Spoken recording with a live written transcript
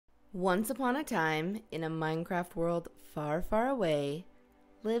Once upon a time, in a Minecraft world far, far away,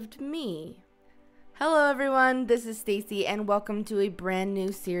 lived me. Hello everyone, this is Stacy and welcome to a brand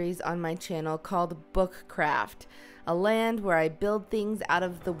new series on my channel called Bookcraft, a land where I build things out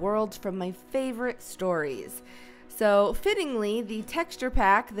of the worlds from my favorite stories. So, fittingly, the texture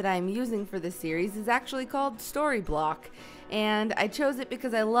pack that I'm using for this series is actually called Storyblock, and I chose it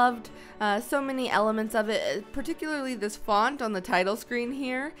because I loved so many elements of it, particularly this font on the title screen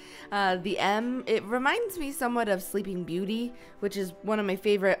here, the M. It reminds me somewhat of Sleeping Beauty, which is one of my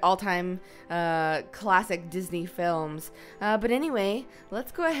favorite all-time classic Disney films. But anyway,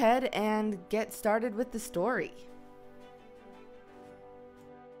 let's go ahead and get started with the story.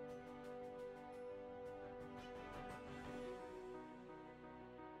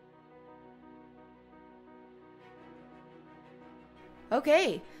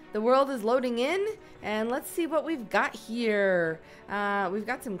 Okay, the world is loading in, and let's see what we've got here. We've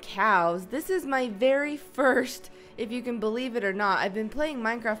got some cows. This is my very first, if you can believe it or not. I've been playing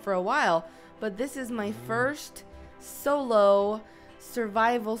Minecraft for a while, but this is my first solo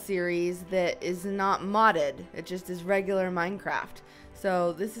survival series that is not modded. It just is regular Minecraft.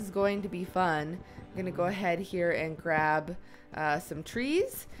 So this is going to be fun. I'm going to go ahead here and grab some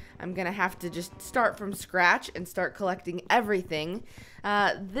trees. I'm gonna have to just start from scratch and start collecting everything.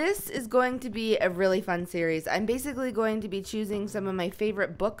 This is going to be a really fun series. I'm basically going to be choosing some of my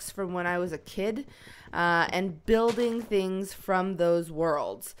favorite books from when I was a kid and building things from those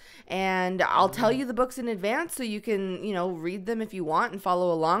worlds. And I'll tell you the books in advance so you can, read them if you want and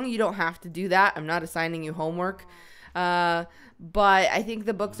follow along. You don't have to do that. I'm not assigning you homework. But I think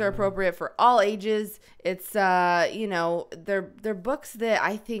the books are appropriate for all ages. It's, they're books that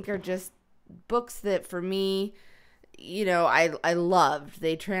I think are just books that for me, I loved.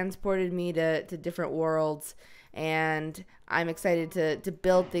 They transported me to different worlds, and I'm excited to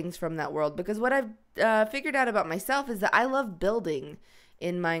build things from that world, because what I've figured out about myself is that I love building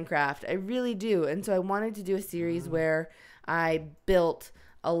in Minecraft. I really do. And so I wanted to do a series where I built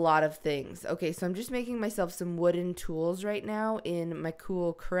a lot of things. Okay, so I'm just making myself some wooden tools right now in my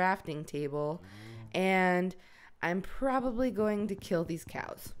cool crafting table, and I'm probably going to kill these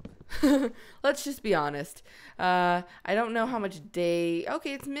cows. Let's just be honest. I don't know how much day.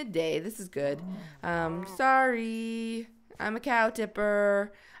 Okay, it's midday. This is good. Sorry, I'm a cow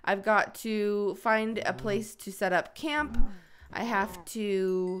tipper. I've got to find a place to set up camp. I have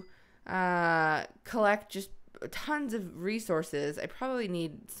to collect just tons of resources. I probably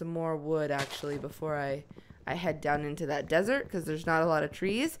need some more wood actually before I head down into that desert, because there's not a lot of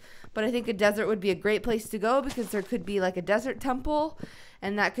trees. But I think a desert would be a great place to go, because there could be like a desert temple,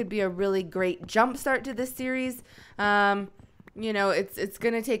 and that could be a really great jump start to this series. It's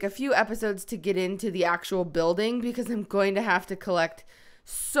going to take a few episodes to get into the actual building, because I'm going to have to collect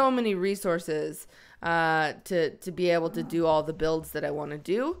so many resources to be able to do all the builds that I want to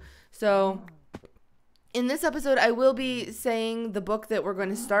do. So in this episode, I will be saying the book that we're going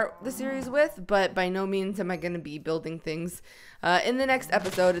to start the series with, but by no means am I going to be building things in the next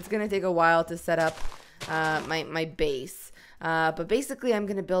episode. It's going to take a while to set up my base. But basically, I'm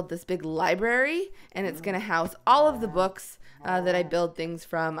going to build this big library, and it's going to house all of the books that I build things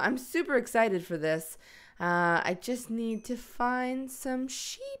from. I'm super excited for this. I just need to find some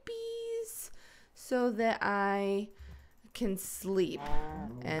sheepies so that I can sleep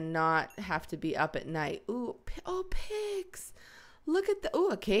and not have to be up at night. Ooh, oh, pigs. Look at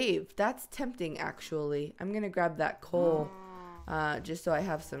a cave. That's tempting, actually. I'm going to grab that coal just so I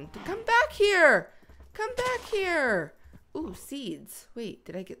have some. Come back here. Come back here. Ooh, seeds. Wait,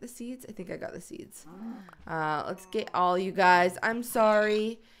 did I get the seeds? I think I got the seeds. Let's get all you guys. I'm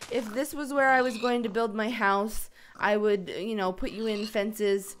sorry. If this was where I was going to build my house, I would, put you in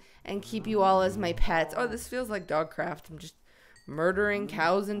fences and keep you all as my pets. Oh, this feels like Dogcraft. I'm just murdering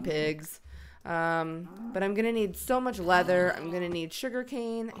cows and pigs. But I'm going to need so much leather. I'm going to need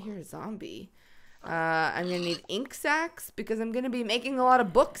sugarcane. Here's a zombie. I'm going to need ink sacks, because I'm going to be making a lot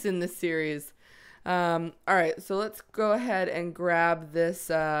of books in this series. All right, so let's go ahead and grab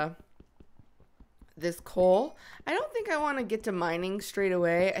this this coal. I don't think I want to get to mining straight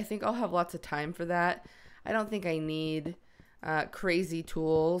away. I think I'll have lots of time for that. I don't think I need crazy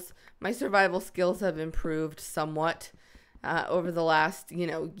tools. My survival skills have improved somewhat over the last,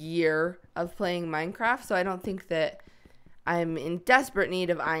 year of playing Minecraft, so I don't think that I'm in desperate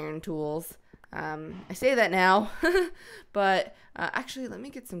need of iron tools. I say that now, but actually, let me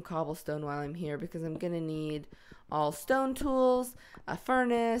get some cobblestone while I'm here, because I'm going to need all stone tools, a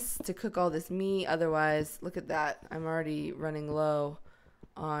furnace to cook all this meat. Otherwise, look at that. I'm already running low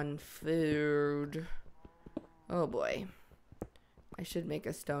on food. Oh boy. I should make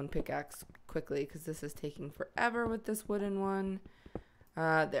a stone pickaxe quickly because this is taking forever with this wooden one.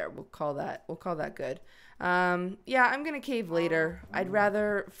 There, we'll call that good. Yeah, I'm gonna cave later. I'd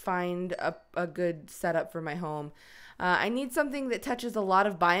rather find a good setup for my home. I need something that touches a lot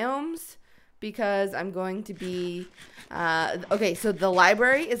of biomes because I'm going to be, okay, so the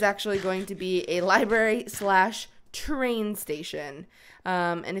library is actually going to be a library / train station.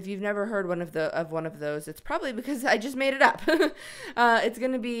 And if you've never heard one of those, it's probably because I just made it up. It's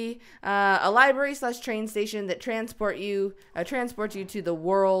going to be a library / train station that transports you to the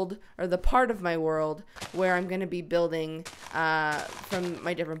world, or the part of my world where I'm going to be building from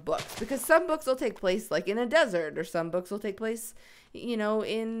my different books. Because some books will take place like in a desert, or some books will take place, you know,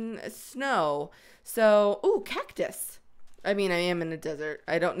 in snow. So, ooh, cactus. I mean, I am in a desert.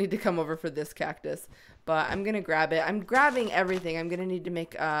 I don't need to come over for this cactus, but I'm going to grab it. I'm grabbing everything. I'm going to need to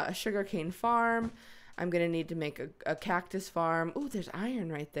make a sugarcane farm. I'm going to need to make a cactus farm. Ooh, there's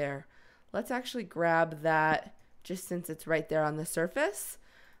iron right there. Let's actually grab that just since it's right there on the surface.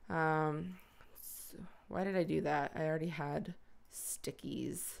 So why did I do that? I already had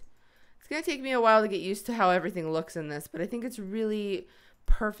stickies. It's going to take me a while to get used to how everything looks in this, but I think it's really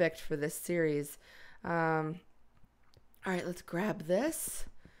perfect for this series. All right, let's grab this.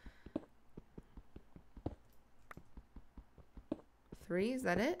 3, is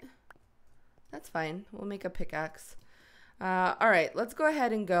that it? That's fine. We'll make a pickaxe. All right, let's go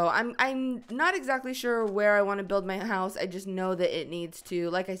ahead and go. I'm not exactly sure where I want to build my house. I just know that it needs to,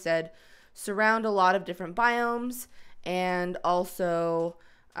 like I said, surround a lot of different biomes, and also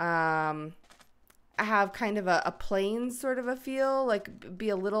have kind of a plains sort of a feel, like be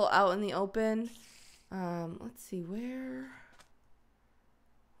a little out in the open. Let's see,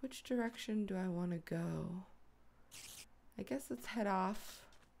 which direction do I want to go? I guess let's head off.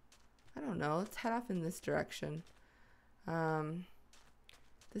 I don't know. Let's head off in this direction.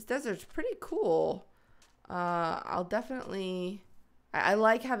 This desert's pretty cool. I'll definitely, I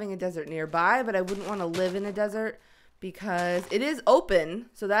like having a desert nearby, but I wouldn't want to live in a desert because it is open.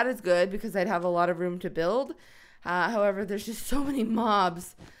 So that is good because I'd have a lot of room to build. However, there's just so many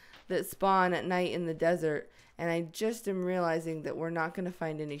mobs that spawn at night in the desert, and I just am realizing that we're not going to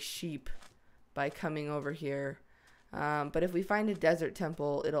find any sheep by coming over here. But if we find a desert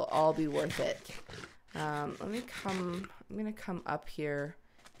temple, it'll all be worth it. I'm going to come up here.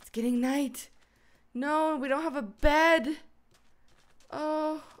 It's getting night. No, we don't have a bed.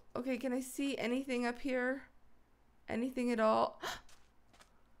 Oh, okay. Can I see anything up here? Anything at all?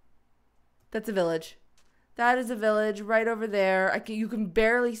 That's a village. That is a village right over there. You can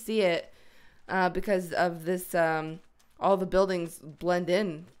barely see it because of this. All the buildings blend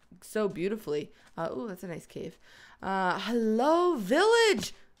in so beautifully. Ooh, that's a nice cave. Hello,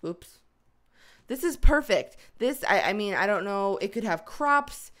 village. Oops. This is perfect. This, I mean, I don't know. It could have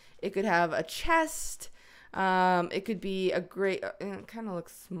crops. It could have a chest. It could be a great. It kind of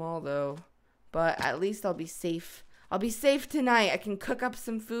looks small though, but at least I'll be safe. I'll be safe tonight. I can cook up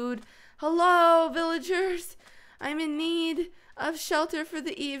some food. Hello, villagers. I'm in need of shelter for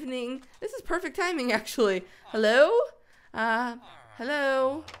the evening. This is perfect timing, actually. Hello?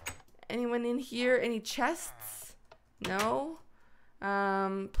 Hello? Anyone in here? Any chests? No?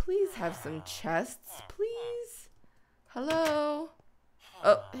 Please have some chests, please. Hello?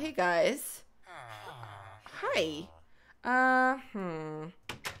 Oh, hey, guys. Hi.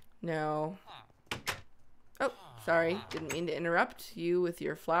 No. Oh, sorry. Didn't mean to interrupt you with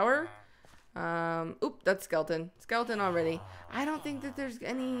your flower. Oop, that's skeleton. Skeleton already. I don't think that there's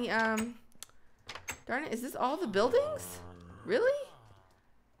any, darn it. Is this all the buildings? Really?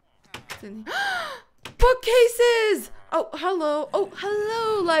 Bookcases! Oh, hello. Oh,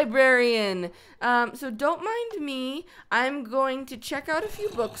 hello, librarian. So don't mind me. I'm going to check out a few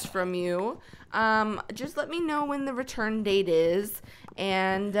books from you. Just let me know when the return date is.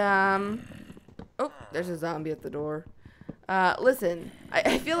 And, oh, there's a zombie at the door. Listen,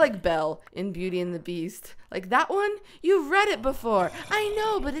 I feel like Belle in Beauty and the Beast. Like that one? You've read it before. I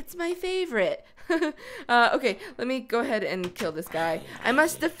know, but it's my favorite. Okay, let me go ahead and kill this guy. I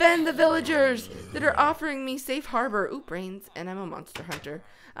must defend the villagers that are offering me safe harbor. Ooh, brains, and I'm a monster hunter.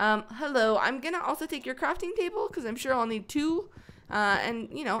 Hello, I'm gonna also take your crafting table because I'm sure I'll need 2. And,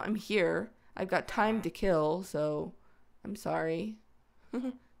 you know, I'm here. I've got time to kill, so I'm sorry.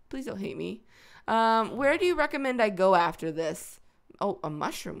 Please don't hate me. Where do you recommend I go after this? Oh, a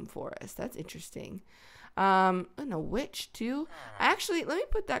mushroom forest. That's interesting. And a witch too. Actually, let me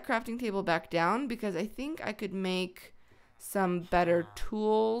put that crafting table back down because I think I could make some better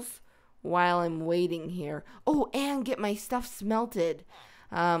tools while I'm waiting here. Oh, and get my stuff smelted.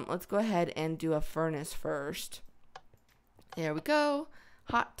 Let's go ahead and do a furnace first. There we go.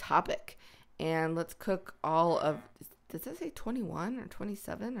 Hot topic. And let's cook all of, does that say 21 or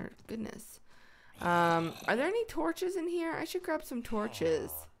 27 or goodness? Are there any torches in here? I should grab some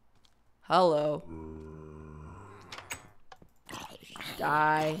torches. Hello.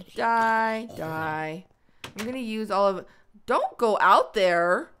 Die, die, die. I'm going to use all of, don't go out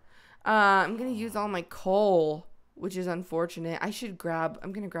there. I'm going to use all my coal, which is unfortunate. I'm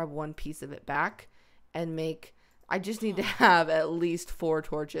going to grab one piece of it back and make, I just need to have at least 4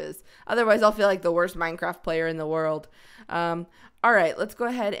 torches. Otherwise, I'll feel like the worst Minecraft player in the world. All right, let's go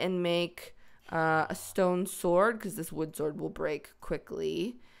ahead and make a stone sword because this wood sword will break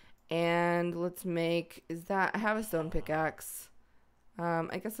quickly. And let's make, I have a stone pickaxe.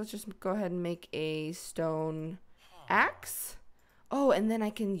 I guess let's just go ahead and make a stone axe. Oh, and then I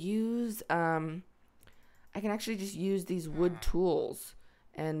can use, I can actually just use these wood tools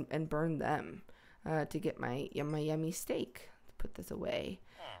and burn them to get my yummy steak. Let's put this away.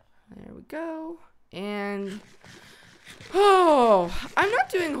 There we go. And, oh, I'm not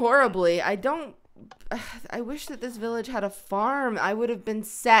doing horribly. I wish that this village had a farm. I would have been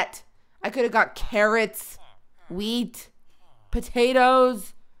set. I could have got carrots, wheat,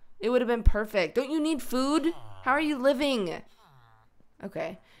 potatoes. It would have been perfect. Don't you need food? How are you living?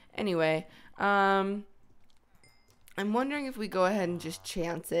 Okay. Anyway, I'm wondering if we go ahead and just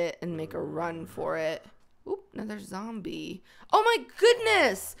chance it and make a run for it. Oop, another zombie. Oh my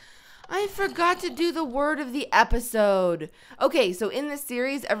goodness! I forgot to do the word of the episode. Okay, so in this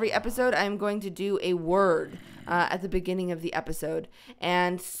series, every episode, I'm going to do a word at the beginning of the episode.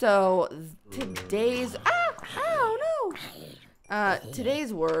 And so today's,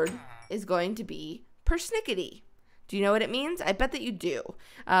 today's word is going to be persnickety. Do you know what it means? I bet that you do.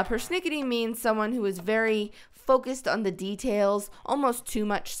 Persnickety means someone who is very focused on the details, almost too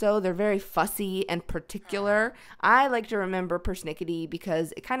much so. They're very fussy and particular. I like to remember persnickety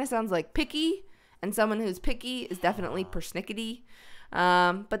because it kind of sounds like picky, and someone who's picky is definitely persnickety.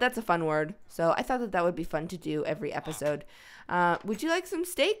 But that's a fun word, so I thought that that would be fun to do every episode. Would you like some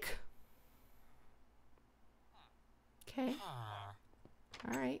steak? Okay.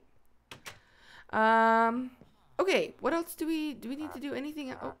 All right. Okay, what else do we need to do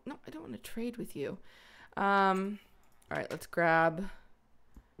anything? Oh, no, I don't want to trade with you. All right, let's grab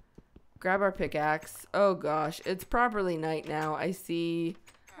our pickaxe. Oh gosh, it's properly night now. I see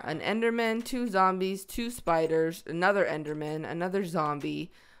an enderman, 2 zombies, 2 spiders, another enderman, another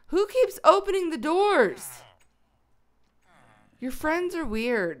zombie. Who keeps opening the doors? Your friends are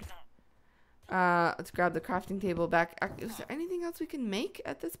weird. Let's grab the crafting table back. Is there anything else we can make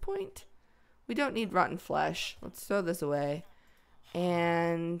at this point? We don't need rotten flesh. Let's throw this away.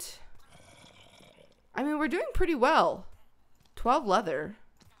 And I mean, we're doing pretty well. 12 leather.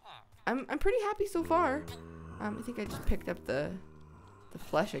 I'm pretty happy so far. I think I just picked up the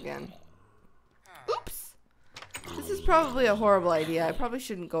flesh again. Oops. This is probably a horrible idea. I probably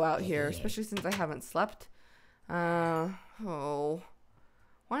shouldn't go out here, especially since I haven't slept. Oh.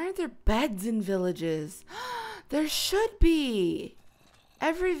 Why aren't there beds in villages? There should be.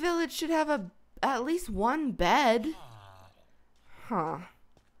 Every village should have at least one bed. Huh.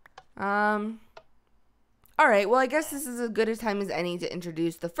 All right, well, I guess this is as good a time as any to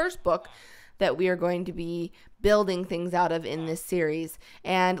introduce the first book that we are going to be building things out of in this series.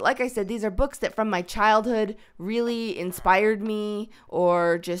 And like I said, these are books that from my childhood really inspired me,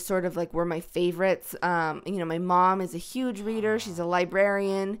 or just sort of like were my favorites. You know, my mom is a huge reader. She's a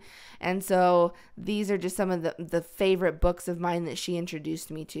librarian. And so these are just some of the favorite books of mine that she introduced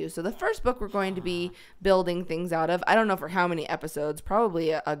me to. So the first book we're going to be building things out of, I don't know for how many episodes,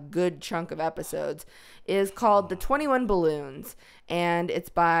 probably a good chunk of episodes, is called The 21 Balloons. And it's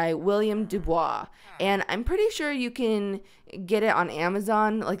by William Dubois. And I'm pretty sure you can get it on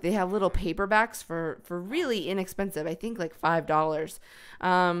Amazon. Like, they have little paperbacks for really inexpensive. I think like $5.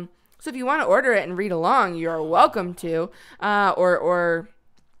 So if you want to order it and read along, you're welcome to. Or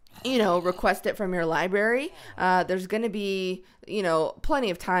you know, request it from your library. There's going to be, you know, plenty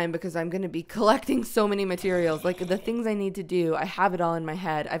of time because I'm going to be collecting so many materials. Like, the things I need to do, I have it all in my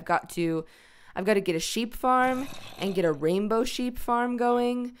head. I've got to get a sheep farm and get a rainbow sheep farm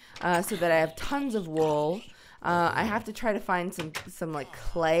going so that I have tons of wool. I have to try to find some like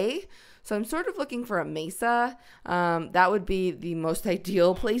clay. So I'm sort of looking for a mesa. That would be the most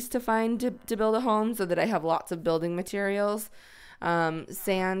ideal place to find to build a home so that I have lots of building materials.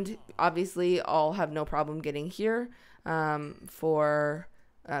 Sand, obviously, I'll have no problem getting here for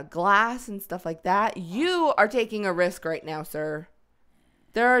glass and stuff like that. You are taking a risk right now, sir.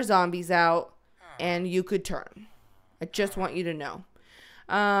 There are zombies out, and you could turn. I just want you to know.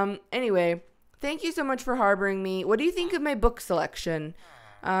 Anyway, thank you so much for harboring me. What do you think of my book selection?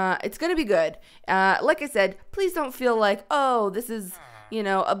 It's going to be good. Like I said, please don't feel like, oh, this is, you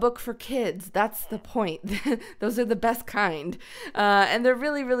know, a book for kids. That's the point. Those are the best kind. And they're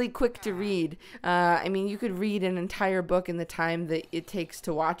really, really quick to read. I mean, you could read an entire book in the time that it takes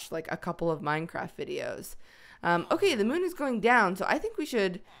to watch like a couple of Minecraft videos. Okay, the moon is going down, so I think we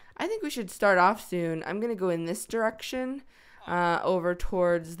should start off soon. I'm going to go in this direction, over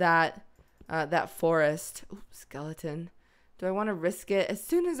towards that forest. Ooh, skeleton. Do I want to risk it? As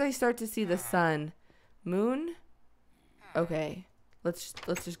soon as I start to see the sun. Moon? Okay. Let's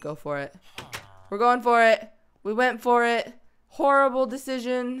just go for it. We're going for it. We went for it. Horrible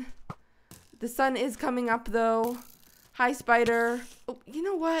decision. The sun is coming up, though. Hi, spider. Oh, you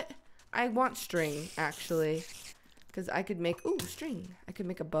know what? I want string, actually. Because I could make... Ooh, string. I could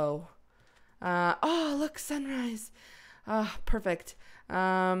make a bow. Oh, look, sunrise. Perfect.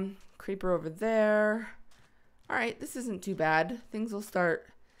 Creeper over there. All right, this isn't too bad. Things will start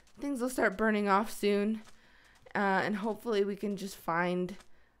burning off soon. And hopefully we can just find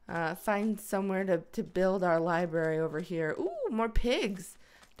somewhere to build our library over here. Ooh, more pigs.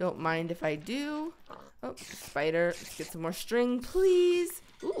 Don't mind if I do. Oh, spider. Let's get some more string, please.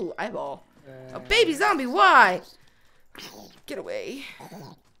 Ooh, eyeball. A baby zombie, why? Get away.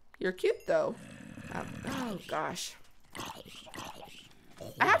 You're cute, though. Oh, gosh.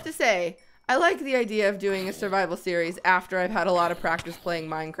 I have to say, I like the idea of doing a survival series after I've had a lot of practice playing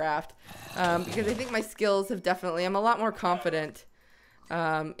Minecraft. Because I think my skills have definitely... I'm a lot more confident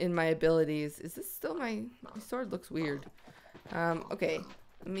in my abilities. Is this still my sword looks weird. Okay.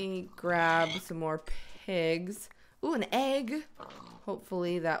 Let me grab some more pigs. Ooh, an egg.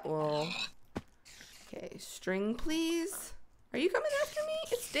 Hopefully that will... Okay, string, please. Are you coming after me?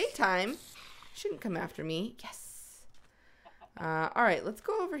 It's daytime. Shouldn't come after me. Yes. Alright, let's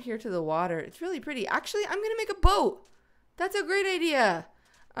go over here to the water. It's really pretty. Actually, I'm gonna make a boat. That's a great idea.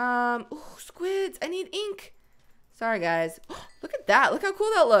 Ooh, squids. I need ink. Sorry, guys. Look at that. Look how cool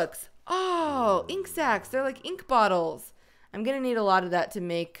that looks. Oh, ink sacks. They're like ink bottles. I'm gonna need a lot of that to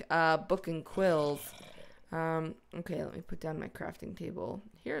make book and quills. Okay, let me put down my crafting table.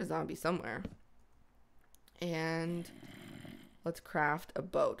 Here's a zombie somewhere. And let's craft a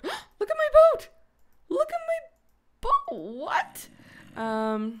boat. Look at my boat! Look at my boat! What?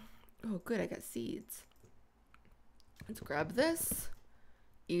 Oh, good. I got seeds. Let's grab this.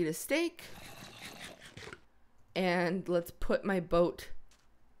 Eat a steak. And let's put my boat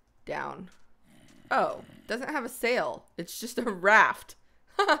down. Oh, doesn't have a sail. It's just a raft.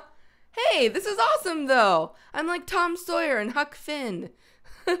 Hey, this is awesome, though. I'm like Tom Sawyer and Huck Finn.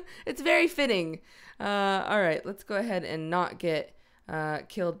 It's very fitting. All right, let's go ahead and not get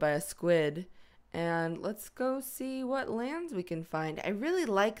killed by a squid. And let's go see what lands we can find. I really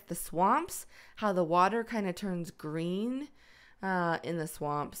like the swamps, how the water kind of turns green in the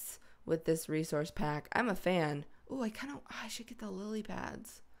swamps with this resource pack. I'm a fan. Ooh, I should get the lily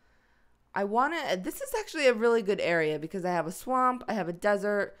pads. This is actually a really good area because I have a swamp, I have a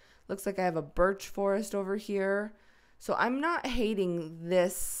desert, looks like I have a birch forest over here. So I'm not hating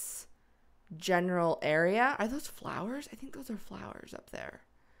this general area. Are those flowers? I think those are flowers up there.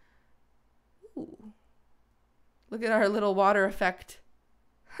 Ooh. Look at our little water effect.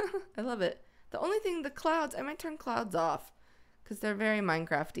 I love it. The only thing, the clouds, I might turn clouds off because they're very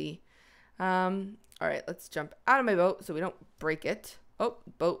Minecrafty. All right, let's jump out of my boat so we don't break it. Oh,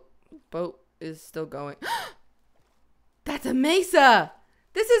 boat is still going. That's a mesa.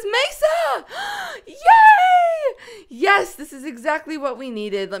 This is mesa. Yay! Yes, this is exactly what we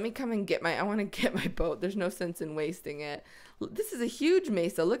needed. Let me come and I want to get my boat. There's no sense in wasting it. This is a huge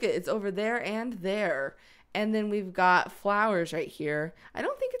mesa. Look at it. It's over there and there. And then we've got flowers right here. I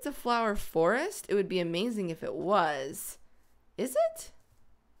don't think it's a flower forest. It would be amazing if it was. Is it?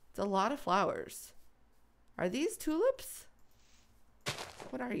 It's a lot of flowers. Are these tulips?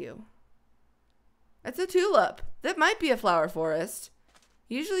 What are you? It's a tulip. That might be a flower forest.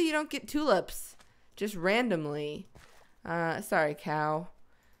 Usually you don't get tulips just randomly. Sorry, cow.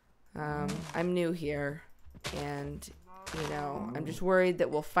 I'm new here. And, you know, I'm just worried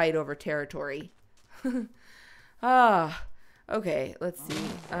that we'll fight over territory. Okay, let's see.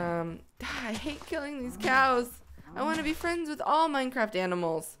 I hate killing these cows. I want to be friends with all Minecraft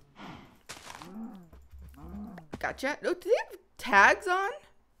animals. Gotcha. Oh, do they have tags on?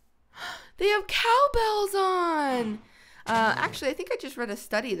 They have cowbells on. Actually, I think I just read a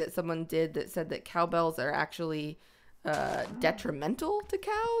study that someone did that said that cowbells are actually detrimental to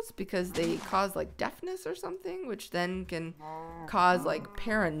cows because they cause like deafness or something, which then can cause like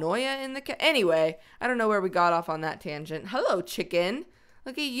paranoia in the cow. Anyway, I don't know where we got off on that tangent. Hello, chicken.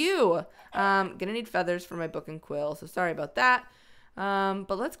 Look at you. Gonna need feathers for my book and quill, so sorry about that.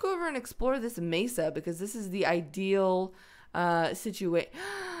 But let's go over and explore this mesa because this is the ideal situation.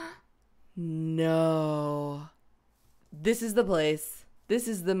 No. This is the place. This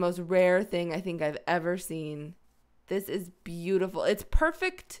is the most rare thing I think I've ever seen. This is beautiful. It's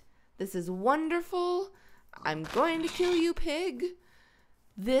perfect. This is wonderful. I'm going to kill you, pig.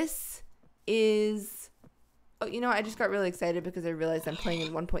 This is... Oh, you know, I just got really excited because I realized I'm playing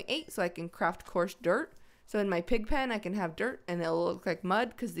in 1.8, so I can craft coarse dirt. So in my pig pen, I can have dirt, and it'll look like mud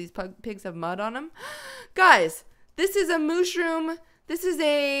because these pigs have mud on them. Guys, this is a mushroom. This is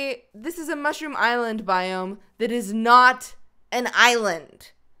a mushroom island biome that is not an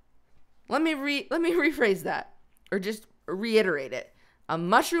island. Let me rephrase that, or just reiterate it. A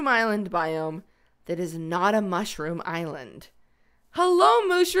mushroom island biome that is not a mushroom island. Hello,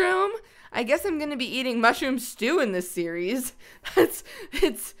 mushroom. I guess I'm gonna be eating mushroom stew in this series.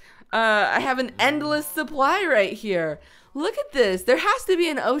 I have an endless supply right here. Look at this. There has to be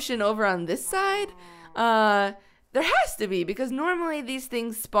an ocean over on this side. There has to be, because normally these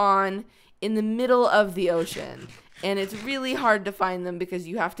things spawn in the middle of the ocean. And it's really hard to find them because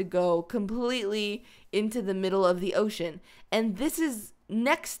you have to go completely into the middle of the ocean. And this is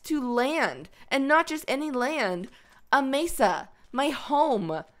next to land. And not just any land. A mesa. My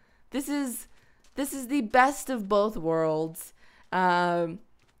home. This is the best of both worlds. And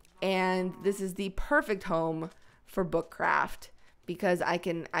this is the perfect home for Bookcraft. Because I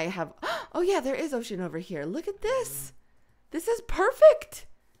have... Oh yeah, there is ocean over here. Look at this. This is perfect.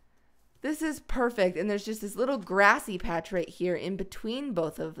 This is perfect. And there's just this little grassy patch right here in between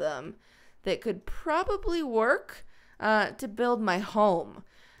both of them that could probably work to build my home.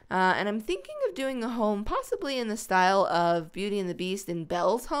 And I'm thinking of doing a home possibly in the style of Beauty and the Beast and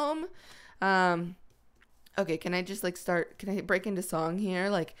Belle's home. Okay, can I just can I break into song here?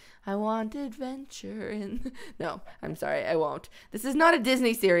 Like, I want adventure in... No, I'm sorry, I won't. This is not a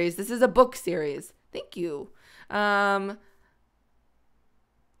Disney series. This is a book series. Thank you. Done.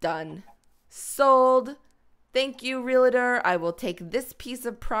 Sold. Thank you, realtor. I will take this piece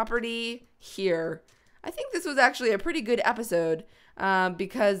of property here. I think this was actually a pretty good episode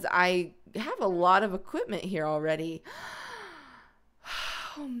because I have a lot of equipment here already.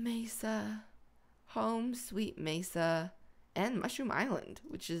 Oh, Mesa. Home, sweet Mesa, and Mushroom Island,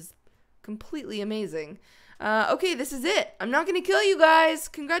 which is completely amazing. Okay, this is it. I'm not going to kill you guys.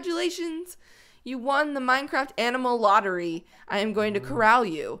 Congratulations. You won the Minecraft Animal Lottery. I am going to corral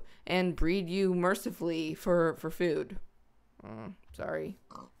you and breed you mercifully for food. Sorry.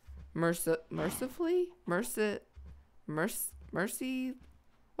 Mercifully? Mercy?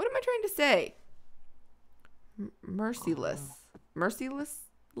 What am I trying to say? Merciless.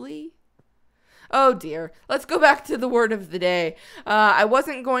 Mercilessly? Oh dear. Let's go back to the word of the day. I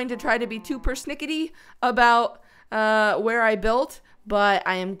wasn't going to try to be too persnickety about where I built, but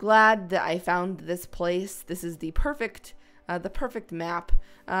I am glad that I found this place. This is the perfect map.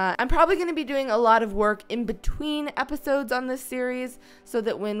 I'm probably going to be doing a lot of work in between episodes on this series so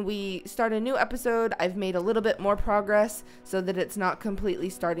that when we start a new episode, I've made a little bit more progress so that it's not completely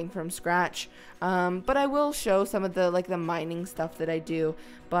starting from scratch. But I will show some of the mining stuff that I do,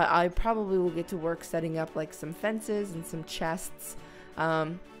 but I probably will get to work setting up like some fences and some chests.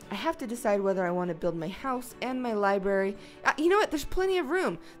 I have to decide whether I want to build my house and my library. You know what? There's plenty of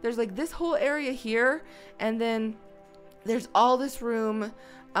room. There's like this whole area here, and then there's all this room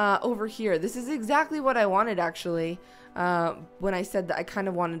over here. This is exactly what I wanted, actually, when I said that I kind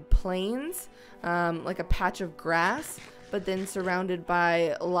of wanted plains, like a patch of grass, but then surrounded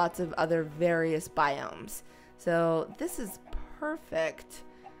by lots of other various biomes. So this is perfect.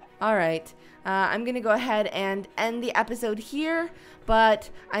 All right, I'm going to go ahead and end the episode here, but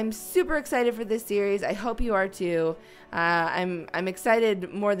I'm super excited for this series. I hope you are too. I'm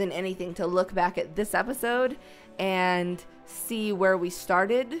excited more than anything to look back at this episode and see where we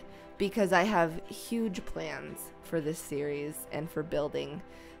started, because I have huge plans for this series and for building.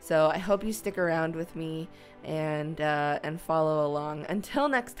 So I hope you stick around with me and follow along. Until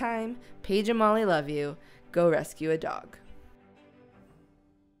next time, Paige and Molly love you. Go rescue a dog.